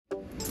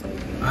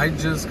I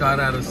just got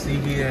out of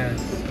CVS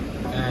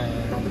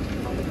and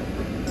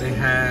they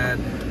had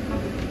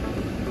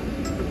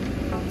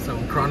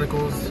some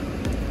Chronicles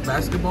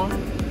basketball,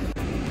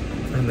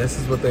 and this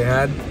is what they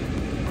had.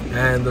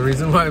 And the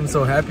reason why I'm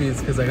so happy is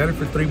because I got it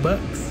for $3.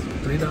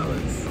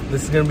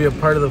 This is gonna be a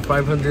part of the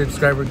 500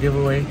 subscriber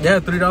giveaway.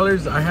 Yeah,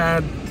 $3.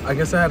 I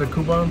guess I had a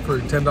coupon for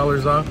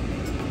 $10 off.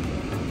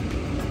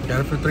 Got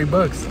it for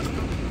 $3.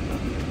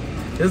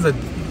 This is the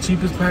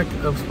cheapest pack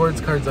of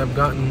sports cards I've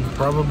gotten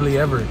probably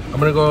ever. I'm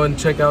gonna go and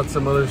check out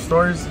some other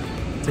stores,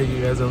 take you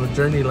guys on the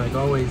journey like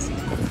always.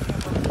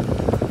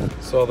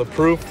 So the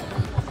proof,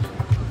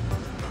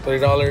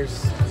 $3,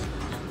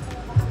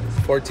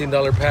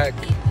 $14 pack.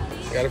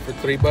 Got it for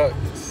 $3.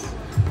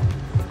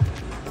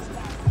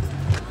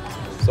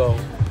 So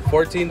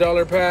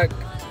 $14 pack.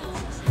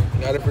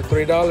 Got it for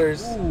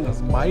 $3.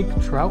 Ooh,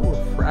 Mike Trout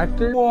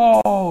refractor.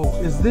 Whoa,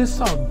 is this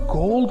a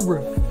gold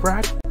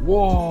refractor?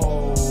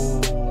 Whoa,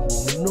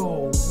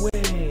 no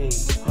way.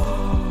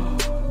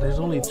 There's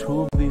only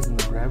 2 of these in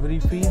the gravity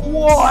feed.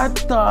 What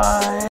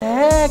the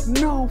heck?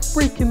 No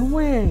freaking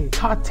way.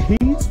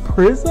 Tatis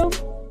Prism?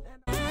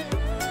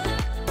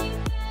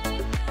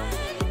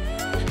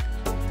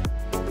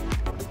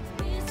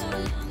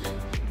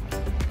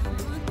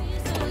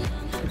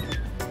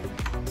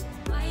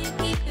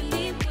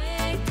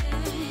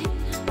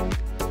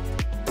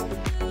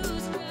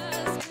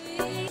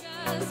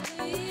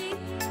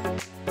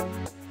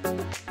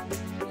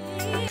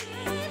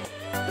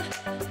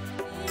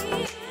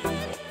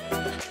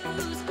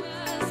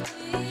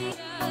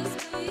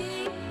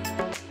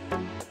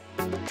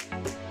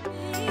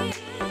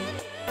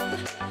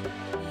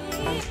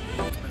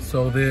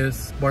 So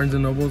this Barnes &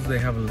 Nobles, they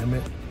have a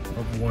limit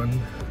of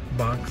 1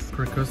 box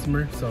per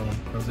customer. So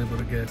I was able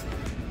to get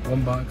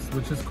 1 box,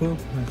 which is cool.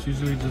 It's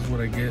usually just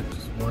what I get,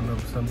 just 1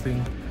 of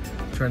something.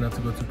 Try not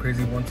to go too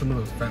crazy. Want some of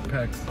those fat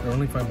packs. They're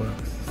only $5,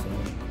 so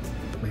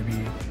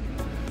maybe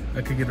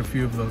I could get a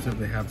few of those if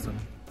they have some.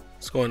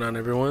 What's going on,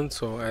 everyone?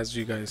 So as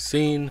you guys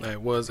seen, I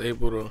was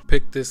able to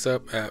pick this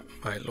up at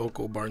my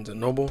local Barnes &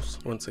 Nobles.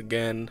 Once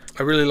again,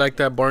 I really like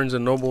that Barnes &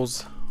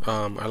 Nobles.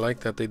 I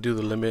like that they do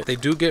the limit. They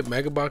do get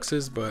mega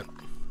boxes, but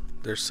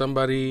there's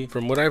somebody,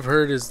 from what I've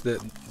heard, is that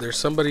there's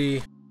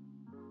somebody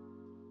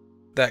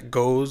that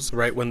goes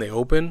right when they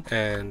open,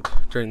 and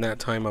during that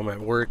time I'm at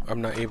work. I'm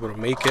not able to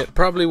make it.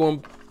 Probably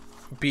won't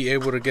be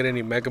able to get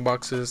any mega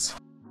boxes.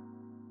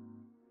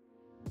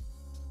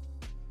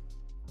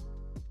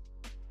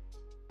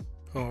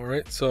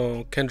 Alright,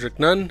 so Kendrick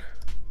Nunn,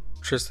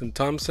 Tristan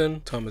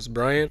Thompson, Thomas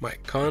Bryant,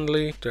 Mike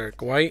Conley,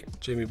 Derek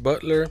White, Jimmy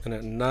Butler, and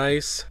a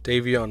nice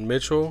Davion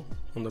Mitchell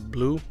on the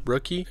blue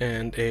rookie,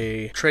 and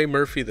a Trey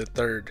Murphy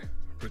III.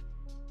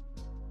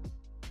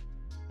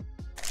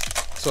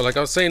 So like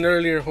I was saying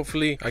earlier,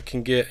 hopefully I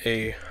can get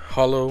a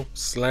hollow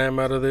slam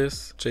out of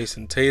this.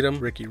 Jason Tatum,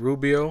 Ricky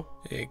Rubio,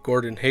 a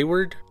Gordon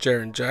Hayward,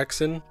 Jaren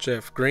Jackson,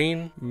 Jeff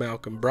Green,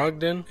 Malcolm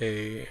Brogdon,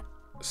 a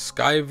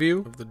Sky View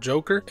of the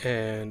Joker,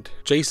 and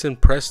Jason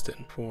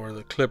Preston for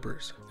the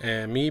Clippers.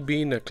 And me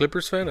being a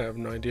Clippers fan, I have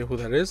no idea who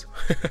that is.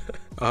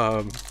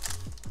 I'll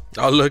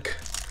look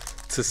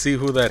to see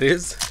who that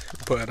is,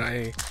 but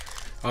I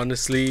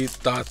honestly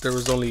thought there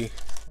was only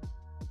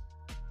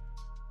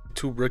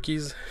 2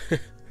 rookies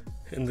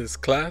in this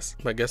class.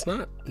 I guess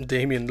not.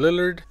 Damian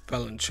Lillard,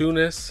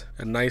 Valanciunas,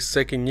 a nice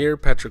second year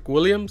Patrick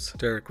Williams,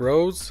 Derrick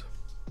Rose,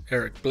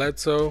 Eric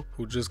Bledsoe,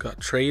 who just got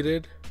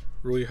traded,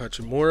 Rui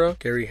Hachimura,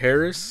 Gary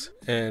Harris,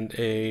 and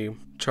a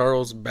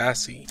Charles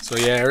Bassey. So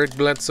yeah, Eric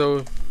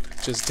Bledsoe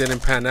just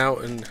didn't pan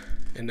out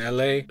in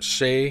LA.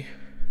 Shea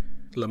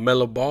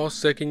LaMelo Ball,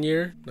 second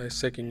year. Nice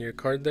second year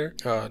card there.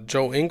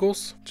 Joe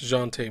Ingles,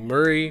 DeJounte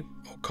Murray,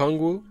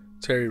 Okongwu,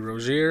 Terry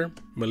Rozier,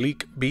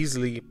 Malik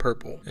Beasley,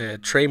 purple.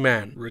 And Trey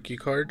Mann, rookie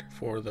card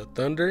for the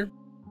Thunder.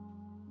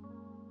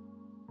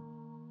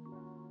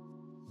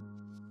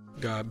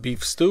 Got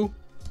Beef Stew,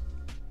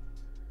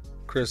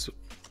 Chris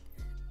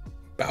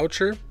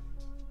Boucher,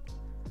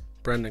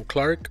 Brandon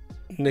Clark,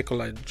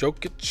 Nikolai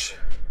Jokic,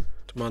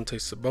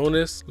 Domantas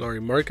Sabonis,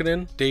 Lauri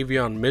Markkanen,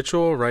 Davion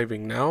Mitchell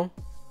arriving now.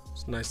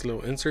 It's a nice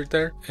little insert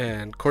there.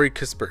 And Corey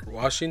Kispert,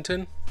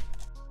 Washington.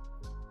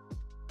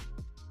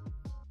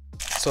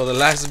 So the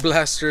last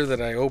blaster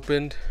that I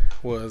opened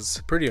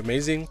was pretty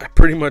amazing. I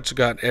pretty much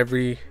got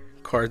every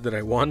card that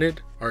I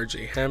wanted.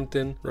 RJ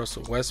Hampton,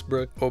 Russell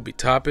Westbrook, Obi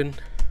Toppin,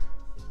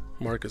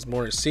 Marcus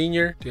Morris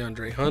Sr.,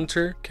 DeAndre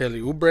Hunter,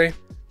 Kelly Oubre,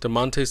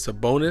 Domantas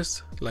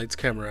Sabonis, lights,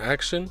 camera,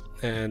 action,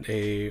 and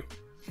a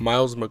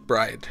Miles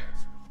McBride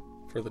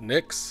for the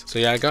Knicks. So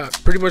yeah, I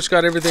pretty much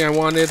got everything I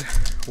wanted.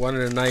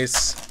 Wanted a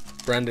nice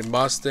Brandon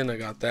Boston. I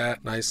got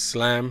that. Nice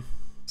slam.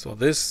 So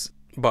this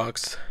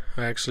box,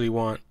 I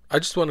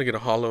just want to get a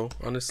hollow,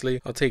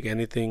 honestly. I'll take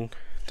anything.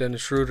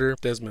 Dennis Schroeder,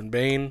 Desmond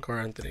Bain,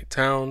 Karl Anthony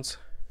Towns,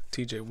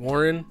 TJ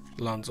Warren,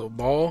 Lonzo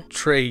Ball,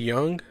 Trey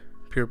Young,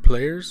 pure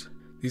players.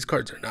 These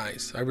cards are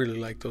nice. I really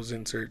like those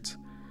inserts.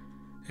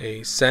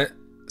 A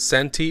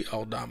Santi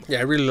Aldama. Yeah,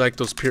 I really like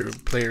those pure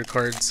player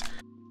cards.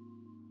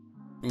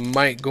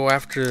 Might go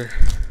after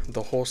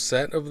the whole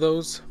set of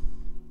those.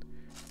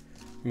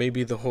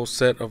 maybe the whole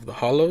set of the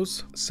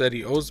hollows.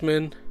 Cedi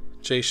Osman,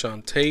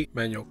 Jayshawn Tate,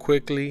 Manuel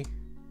Quickly,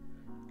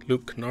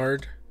 Luke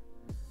Kennard,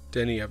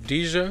 Denny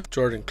Avdija,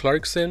 Jordan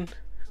Clarkson,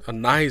 a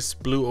nice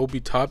blue Obi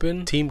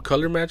Toppin team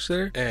color match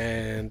there,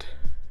 and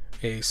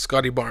a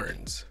Scotty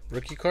Barnes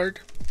rookie card.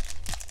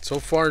 So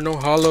far, no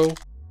hollow.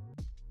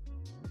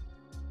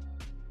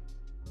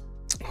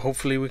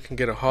 Hopefully we can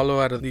get a hollow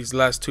out of these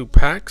last 2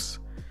 packs.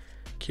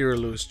 Kira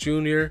Lewis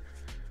Jr.,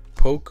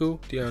 Poku,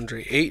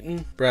 DeAndre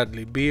Ayton,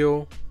 Bradley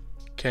Beal,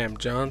 Cam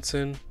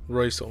Johnson,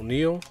 Royce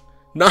O'Neal.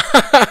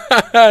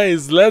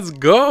 Nice! Let's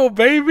go,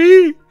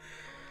 baby!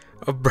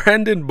 A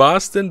Brandon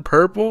Boston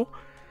purple.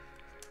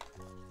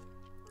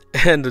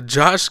 And a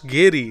Josh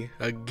Giddey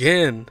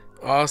again.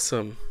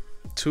 Awesome.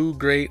 2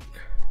 great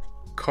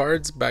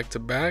cards back to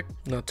back.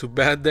 Not too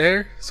bad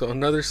there. So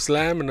another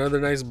slam, another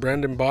nice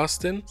Brandon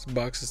Boston. This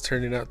box is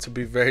turning out to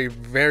be very,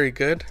 very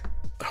good.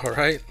 All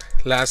right,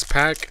 last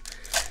pack.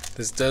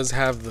 This does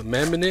have the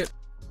mem in it.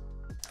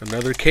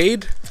 Another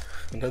Cade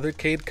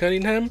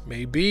Cunningham,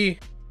 maybe.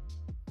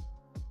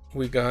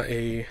 We got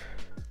a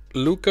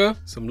Luka,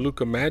 some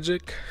Luka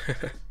Magic.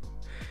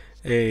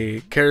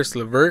 A Karis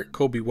LeVert,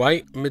 Kobe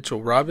White,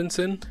 Mitchell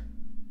Robinson,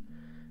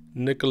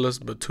 Nicholas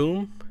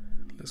Batum.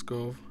 Let's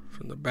go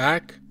from the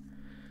back.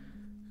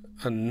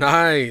 A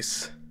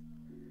nice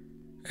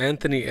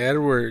Anthony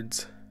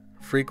Edwards,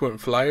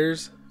 frequent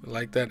flyers. I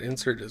like that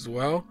insert as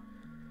well.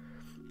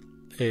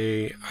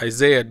 A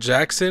Isaiah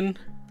Jackson,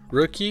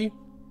 rookie.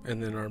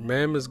 And then our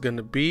mem is going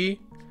to be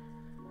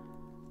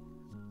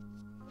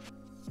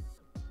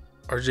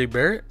RJ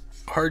Barrett.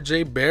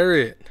 RJ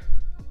Barrett.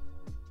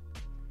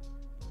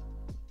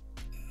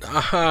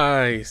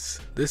 Nice.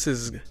 This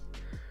is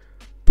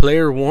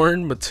player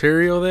worn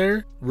material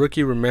there.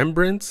 Rookie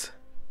remembrance.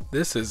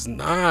 This is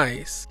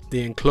nice.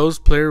 The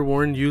enclosed player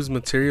worn used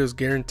material is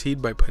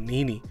guaranteed by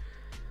Panini.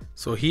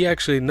 So he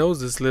actually knows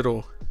this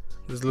little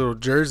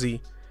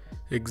jersey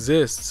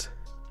exists.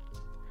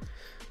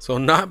 So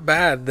not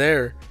bad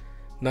there.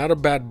 Not a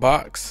bad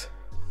box.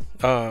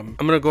 I'm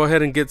gonna go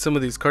ahead and get some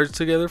of these cards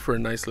together for a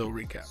nice little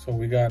recap. So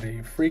we got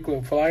a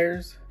frequent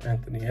flyers,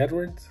 Anthony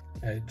Edwards,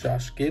 a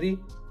Josh Giddey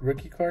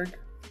rookie card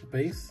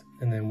base,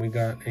 and then we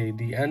got a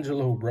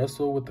D'Angelo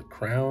Russell with the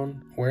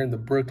crown, wearing the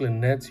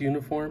Brooklyn Nets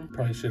uniform.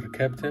 Probably should have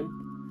kept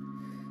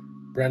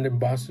him. Brandon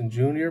Boston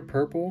Jr.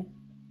 purple.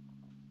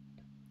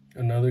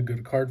 Another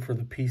good card for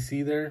the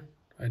PC there.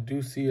 I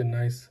do see a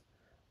nice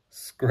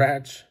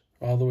scratch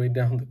all the way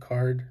down the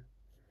card.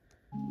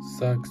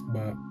 Sucks,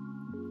 but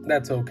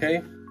that's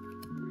okay.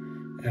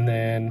 And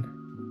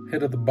then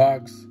hit of the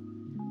box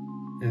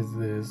is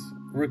this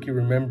rookie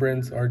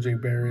remembrance,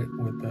 RJ Barrett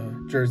with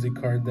a jersey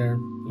card there,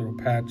 little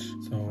patch.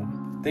 So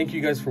thank you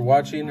guys for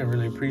watching. I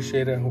really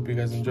appreciate it. I hope you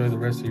guys enjoy the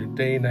rest of your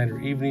day, night, or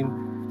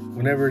evening,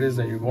 whenever it is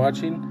that you're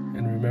watching.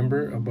 And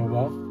remember, above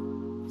all,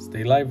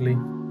 stay lively.